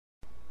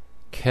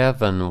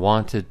Kevin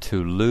wanted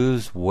to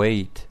lose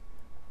weight.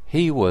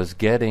 He was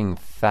getting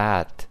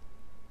fat.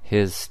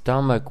 His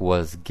stomach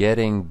was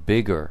getting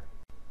bigger.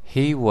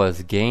 He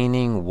was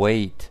gaining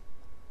weight.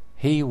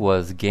 He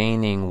was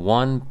gaining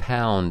 1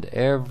 pound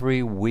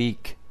every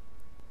week.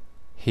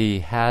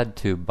 He had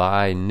to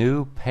buy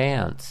new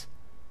pants.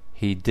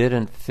 He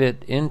didn't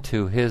fit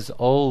into his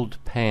old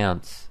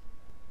pants.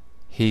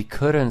 He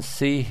couldn't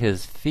see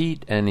his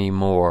feet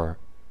anymore.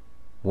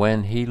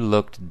 When he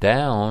looked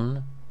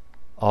down,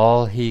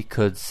 all he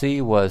could see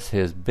was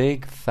his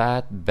big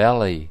fat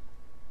belly.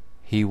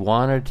 He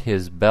wanted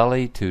his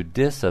belly to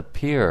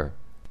disappear.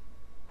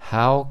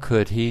 How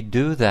could he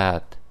do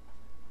that?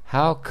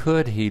 How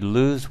could he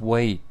lose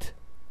weight?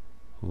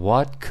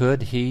 What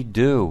could he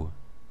do?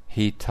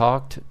 He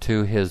talked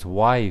to his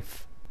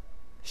wife.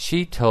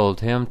 She told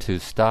him to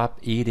stop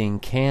eating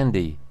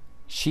candy.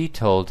 She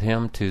told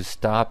him to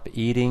stop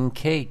eating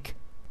cake.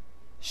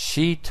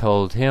 She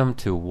told him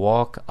to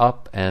walk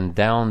up and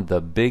down the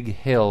big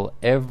hill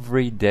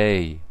every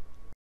day.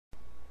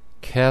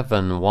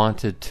 Kevin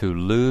wanted to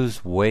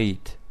lose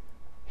weight.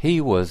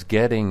 He was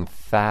getting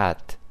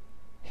fat.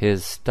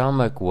 His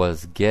stomach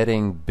was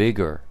getting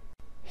bigger.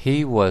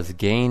 He was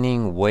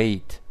gaining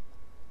weight.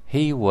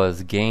 He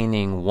was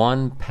gaining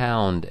 1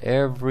 pound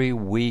every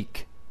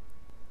week.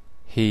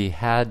 He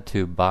had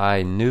to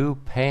buy new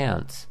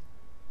pants.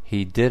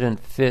 He didn't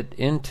fit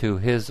into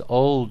his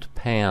old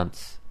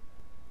pants.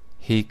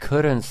 He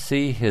couldn't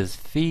see his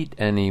feet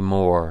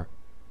anymore.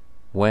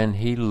 When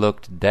he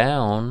looked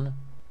down,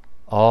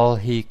 all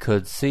he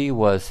could see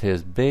was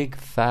his big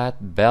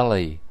fat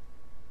belly.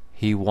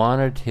 He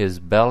wanted his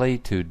belly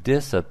to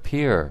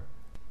disappear.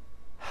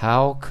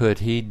 How could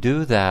he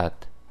do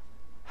that?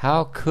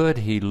 How could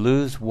he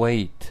lose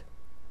weight?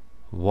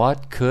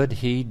 What could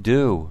he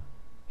do?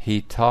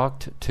 He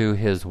talked to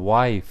his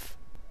wife.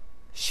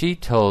 She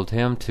told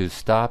him to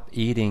stop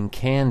eating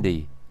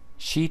candy.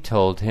 She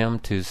told him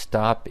to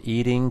stop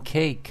eating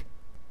cake.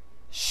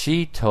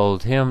 She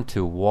told him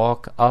to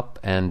walk up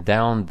and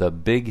down the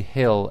big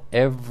hill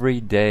every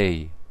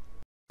day.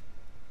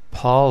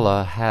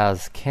 Paula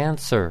has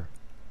cancer.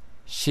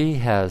 She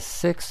has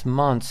 6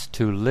 months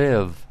to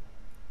live.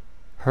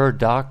 Her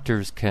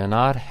doctors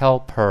cannot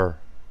help her.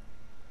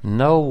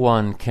 No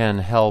one can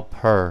help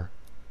her.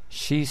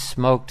 She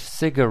smoked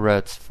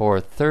cigarettes for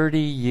 30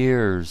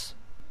 years.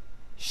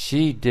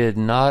 She did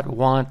not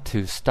want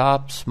to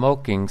stop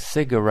smoking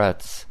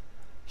cigarettes.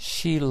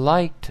 She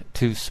liked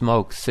to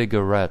smoke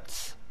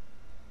cigarettes.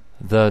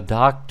 The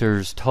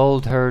doctors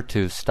told her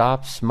to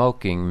stop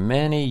smoking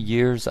many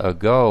years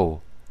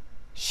ago.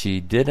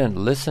 She didn't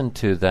listen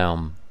to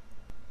them.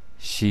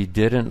 She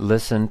didn't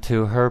listen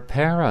to her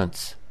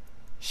parents.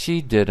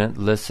 She didn't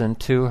listen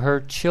to her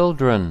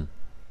children.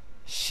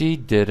 She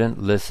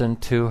didn't listen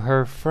to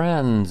her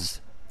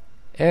friends.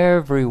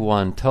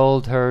 Everyone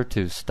told her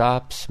to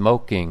stop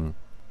smoking.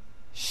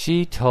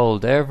 She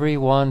told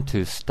everyone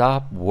to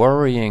stop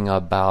worrying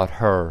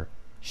about her.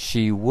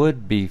 She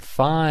would be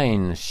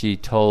fine, she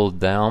told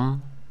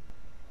them.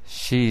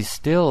 She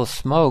still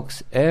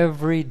smokes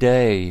every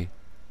day.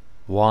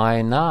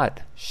 Why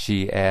not?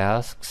 She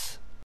asks.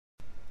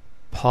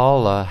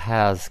 Paula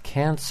has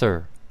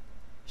cancer.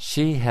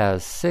 She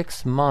has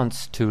 6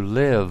 months to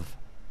live.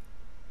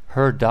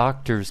 Her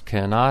doctors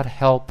cannot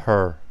help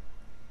her.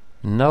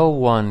 No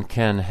one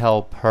can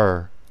help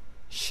her.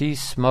 She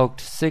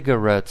smoked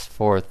cigarettes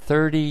for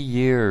 30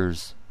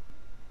 years.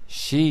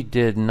 She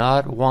did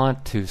not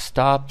want to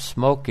stop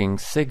smoking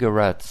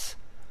cigarettes.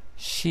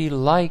 She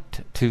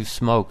liked to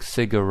smoke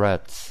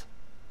cigarettes.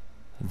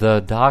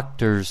 The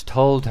doctors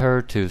told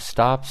her to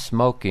stop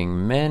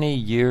smoking many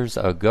years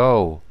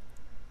ago.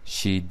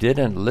 She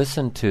didn't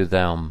listen to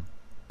them.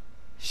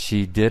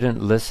 She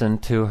didn't listen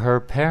to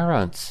her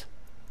parents.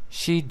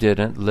 She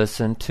didn't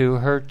listen to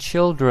her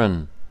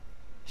children.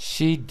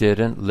 She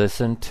didn't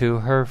listen to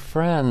her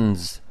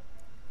friends.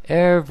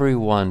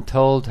 Everyone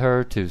told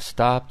her to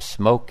stop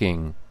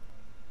smoking.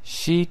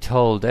 She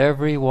told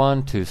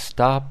everyone to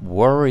stop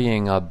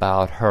worrying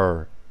about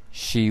her.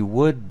 She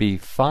would be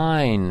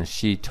fine,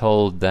 she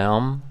told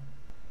them.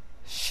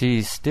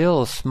 She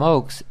still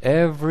smokes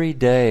every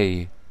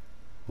day.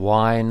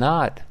 Why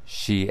not?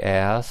 She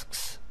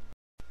asks.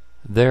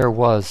 There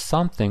was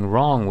something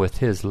wrong with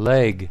his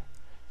leg.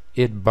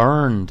 It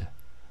burned,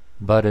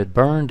 but it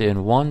burned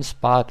in one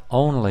spot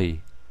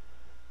only.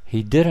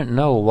 He didn't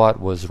know what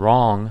was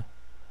wrong.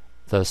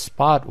 The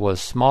spot was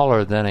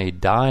smaller than a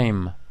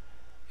dime.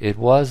 It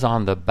was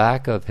on the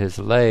back of his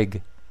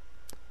leg.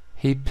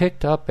 He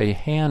picked up a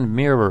hand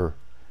mirror.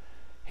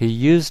 He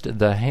used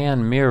the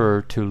hand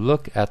mirror to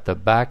look at the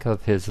back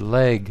of his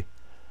leg.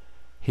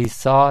 He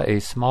saw a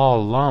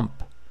small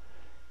lump.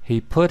 He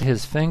put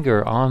his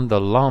finger on the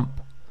lump.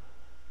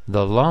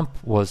 The lump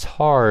was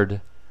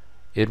hard.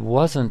 It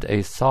wasn't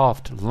a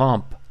soft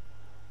lump.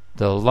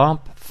 The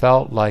lump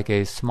felt like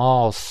a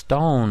small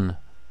stone.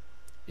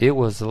 It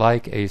was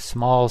like a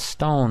small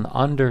stone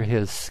under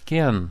his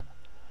skin.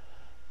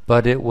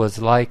 But it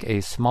was like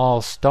a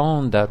small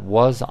stone that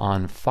was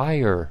on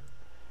fire.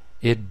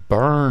 It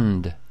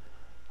burned.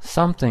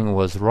 Something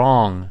was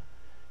wrong.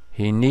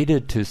 He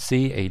needed to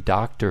see a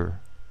doctor.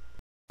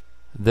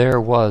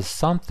 There was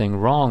something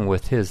wrong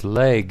with his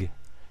leg.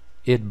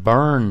 It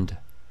burned,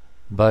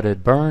 but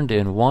it burned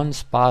in one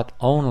spot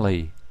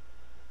only.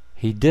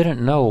 He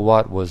didn't know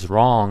what was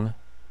wrong.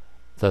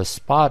 The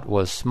spot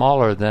was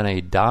smaller than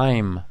a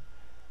dime.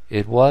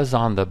 It was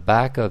on the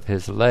back of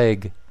his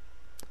leg.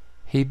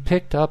 He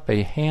picked up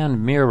a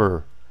hand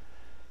mirror.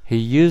 He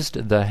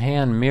used the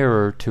hand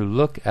mirror to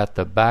look at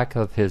the back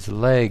of his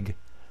leg.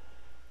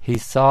 He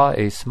saw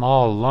a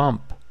small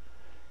lump.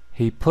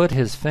 He put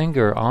his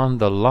finger on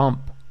the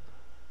lump.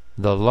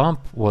 The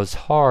lump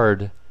was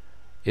hard.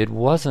 It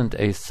wasn't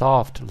a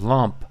soft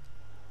lump.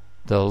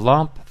 The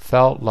lump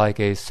felt like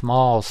a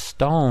small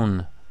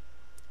stone.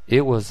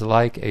 It was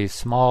like a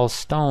small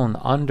stone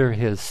under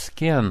his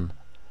skin.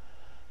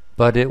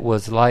 But it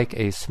was like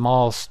a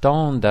small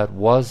stone that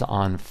was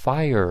on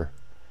fire.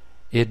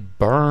 It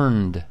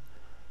burned.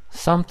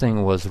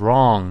 Something was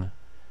wrong.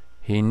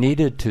 He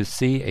needed to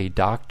see a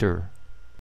doctor.